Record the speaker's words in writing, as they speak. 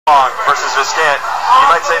Wong versus Viscant. You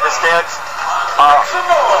might say Viscant, old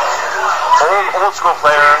school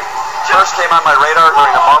player, first came on my radar during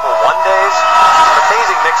the Marvel 1 days.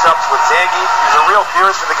 Amazing mix-ups with Zangief. He was a real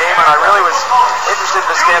purist of the game, and I really was interested in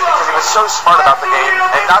Viscant because he was so smart about the game,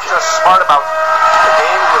 and not just smart about the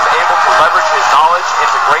game, he was able to leverage his knowledge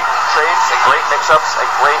into great trades and great mix-ups and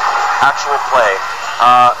great actual play.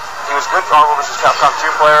 He was good Marvel vs. Capcom 2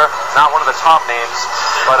 player, not one of the top names,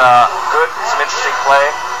 but good, some interesting play,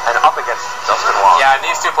 and up against Justin Wong. Yeah, and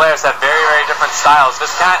these two players have very, very different styles.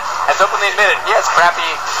 Viscant has openly admitted he has crappy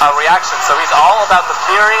reactions, so he's all about the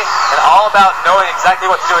theory and all about knowing exactly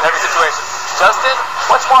what to do in every situation. Justin,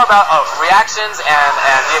 much more about reactions and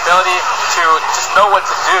the ability to just know what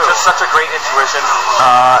to do. Just such a great intuition,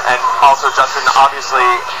 and also Justin obviously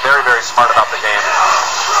very, very smart about the game.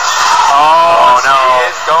 Oh no,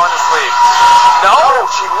 she is going to sleep. No,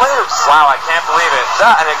 she lives. Wow, I can't believe it.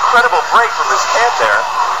 That an incredible break from this camp there.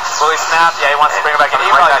 Fully snapped. Yeah, he wants to bring her back in.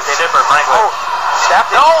 He probably just shipper, frankly. Oh,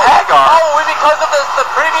 snapped no, Hagar. Oh, because of the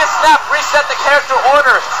previous snap, reset the character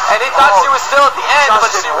order, and he thought she was still at the end,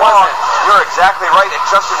 but she wasn't. You're exactly right. And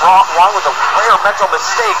Justin Wong with a rare mental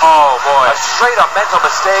mistake. Oh boy, a straight up mental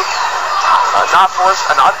mistake. Not forced,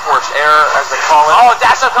 an unforced error, as they call it. Oh,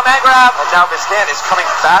 dash up command grab. And now Viscant is coming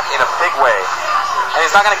back in a big way. And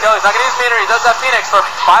he's not going to kill. He's not going to use meter. He does that Phoenix for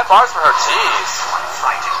 5 bars for her. Jeez.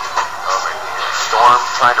 Storm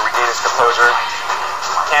trying to regain his composure.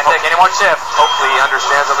 Can't take any more chip. Hopefully he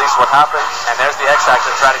understands at least what happened. And there's the X Factor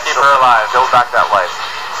to try to keep her alive. Build back that life.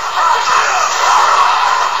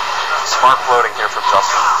 Smart floating here from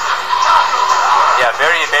Justin. Yeah,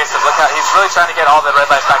 very evasive. Look how he's really trying to get all the red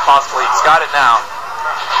life back possible. He's got it now.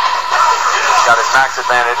 He's got his max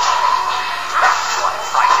advantage.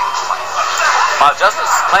 Wow,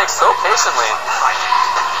 Justin's playing so patiently.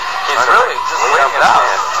 He's really just waiting it out.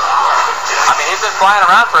 I mean, he's been flying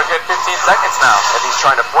around for a good 15 seconds now. If he's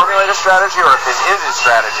trying to formulate a strategy or if this is his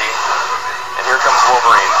strategy. And here comes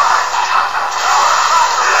Wolverine.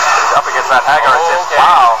 He's up against that Hagar. Oh, okay.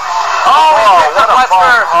 Wow. Oh, what a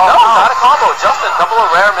Wesker. Oh, no, not a combo. Justin, a couple of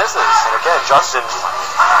rare misses. And again, Justin,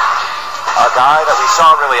 a guy that we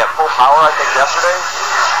saw really at full power, I think, yesterday.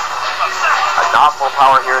 Not full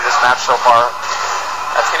power here in this match so far.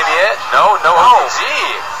 That's going to be it? No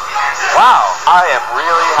OTG. Wow. I am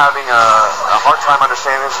really having a hard time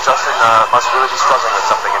understanding this. Justin must really be struggling with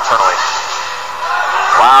something internally.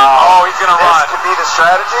 Wow. Oh, he's going to run. This could be the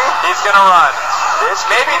strategy. He's going to run.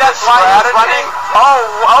 Maybe that's why he's running.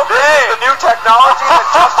 Oh, okay. This is the new technology that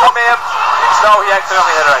Justin may have. No, he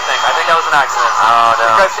accidentally hit her, I think. I think that was an accident. Oh,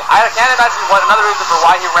 no. Because I can't imagine what another reason for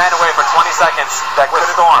why he ran away for 20 seconds that could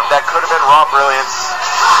have been raw brilliance.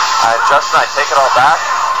 Justin, I take it all back.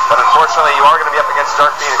 But unfortunately, you are going to be up against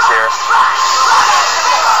Dark Phoenix here.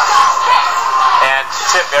 And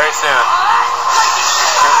chip very soon.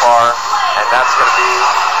 Too far. And that's going to be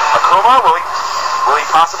Akuma. Will he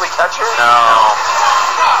possibly catch her? No.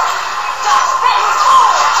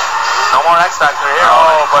 No more X Factor here.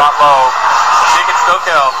 Oh, but not low. She can still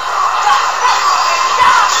kill.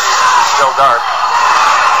 Still dark.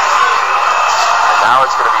 And now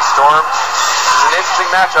it's going to be Storm. This is an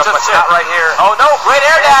interesting matchup, but not right here. Oh no, great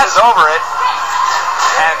air dash. Is over it.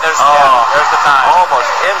 And there's the time. Almost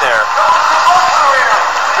in there.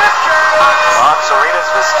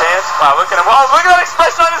 Serena's Viscant. Wow, look at him. Oh, look at that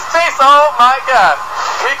expression on his face. Oh my god.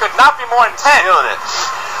 He could not be more intense. Feeling it.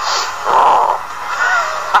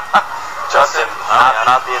 Justin,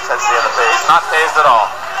 not the intensity on the face. He's not phased at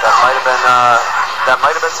all. That might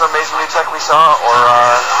have been some amazing new tech we saw, or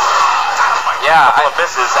a couple of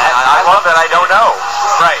misses. And I love that I don't know.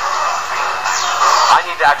 Right. I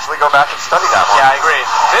need to actually go back and study that one. Yeah, I agree.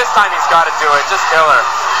 This time he's got to do it. Just kill her.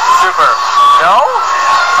 Super. No?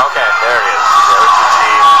 Okay, there it is. There's the G.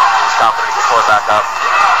 He's confident he can pull it back up.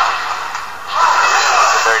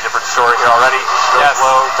 It's a very different story here already. Goes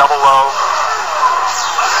low, double low.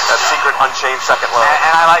 That secret unchained second low.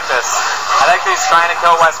 And I like this. I like that he's trying to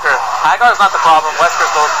kill Wesker. Hagar's not the problem.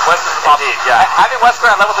 Wesker's the problem. Indeed, yeah. Having Wesker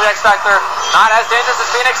at level 3 X Factor, not as dangerous as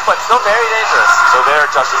Phoenix, but still very dangerous. So there,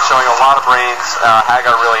 Justin showing a lot of brains.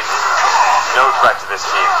 Hagar really no threat to this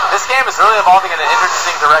team. This game is really evolving in an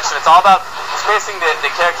interesting direction. It's all about facing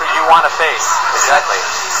the character you want to face. Exactly.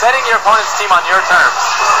 Setting your opponent's team on your terms.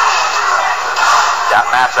 That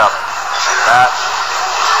matchup.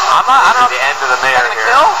 I don't know. The end of the mayor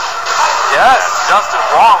here. Kill? Yes, Justin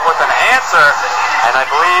Wong with an answer. And I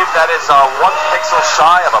believe that is 1 pixel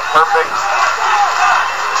shy of a perfect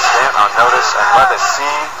stand on notice. And let us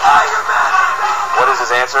see What is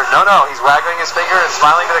his answer? No, he's waggling his finger and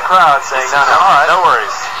smiling to the crowd, saying, no, no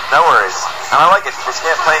worries, no worries. And I like it.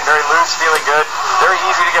 Viscant playing very loose, feeling good. Very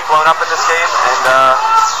easy to get blown up in this game, and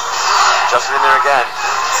Justin in there again.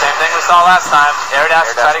 Same thing we saw last time. Air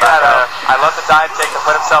dash to try to get out of there. I love the dive kick to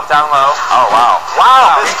put himself down low. Oh, wow.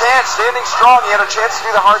 Wow, Viscant standing strong. He had a chance to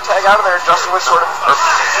do the hard tag out of there. Justin was sort of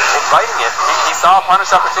inviting it. He saw a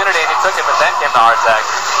punish opportunity and he took it, but then came the hard tag.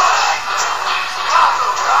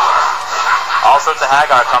 Also to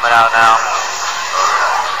Hagar coming out now.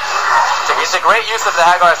 It's a great use of the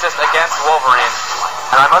Hagar assist against Wolverine.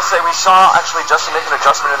 And I must say, we saw actually Justin make an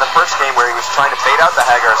adjustment in the first game where he was trying to bait out the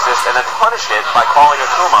Hagar assist and then punish it by calling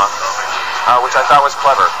Akuma, which I thought was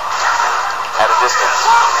clever at a distance.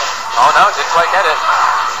 Oh no, didn't quite get it.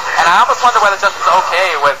 And I almost wonder whether Justin's okay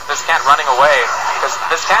with Viscant running away, because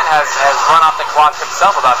Viscant has run off the clock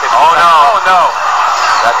himself about 50 Oh seconds. no. Oh no.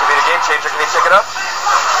 That could be the game changer. Can he pick it up?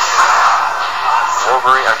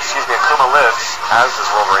 Akuma lives, as does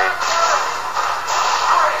Wolverine.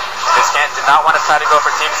 Viscant did not want to try to go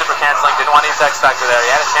for team super canceling, didn't want to use X Factor there.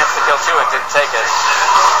 He had a chance to kill two and didn't take it.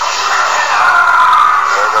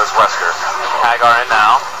 There goes Wesker. Hagar in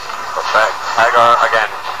now. Perfect. Hagar, again,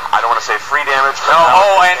 I don't want to say free damage. But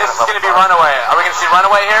and this is going to be runaway. Are we going to see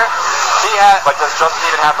runaway here? But does Justin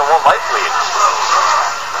even have the one life lead?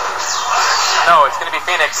 No, it's going to be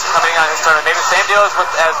Phoenix coming on his turn. Maybe the same deal as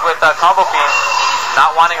with Combo Fiend,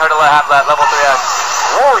 not wanting her to have that level 3X.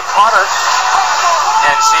 Whoa, he caught her.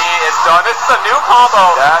 And she is done. This is a new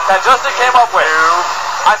combo that Justin came up with.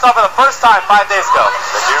 I saw for the first time 5 days ago.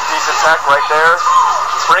 The new piece of tech right there.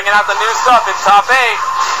 Bringing out the new stuff in top 8.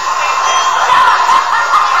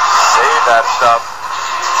 Save that stuff.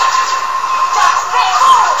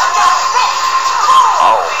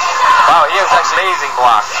 Oh. Wow, he has amazing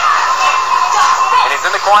block. And he's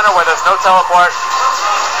in the corner where there's no teleport.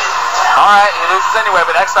 Alright, he loses anyway,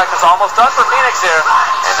 but X Factor's almost done for Phoenix here.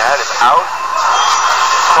 And that is out.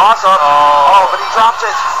 Cross up. Oh, but he dropped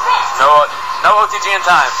it. No OTG in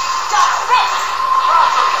time.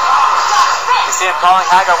 You see him calling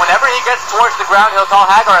Hagar. Whenever he gets towards the ground, he'll call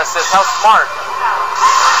Hagar assist. How smart.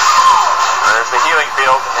 There's the healing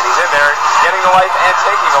field, and he's in there, getting the life and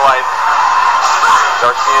taking the life.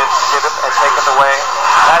 Darkseid give it and take it away.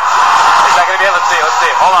 Is that going to be it? Let's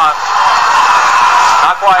see. Hold on.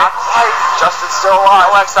 Not quite. Justin's still alive.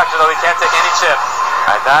 No X Factor, though. He can't take any chip.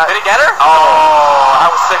 And that, did he get her? Oh, I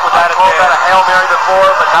was sick with that. I called that a Hail Mary before,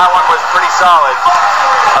 but that one was pretty solid.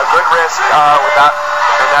 A good risk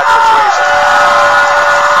in that situation.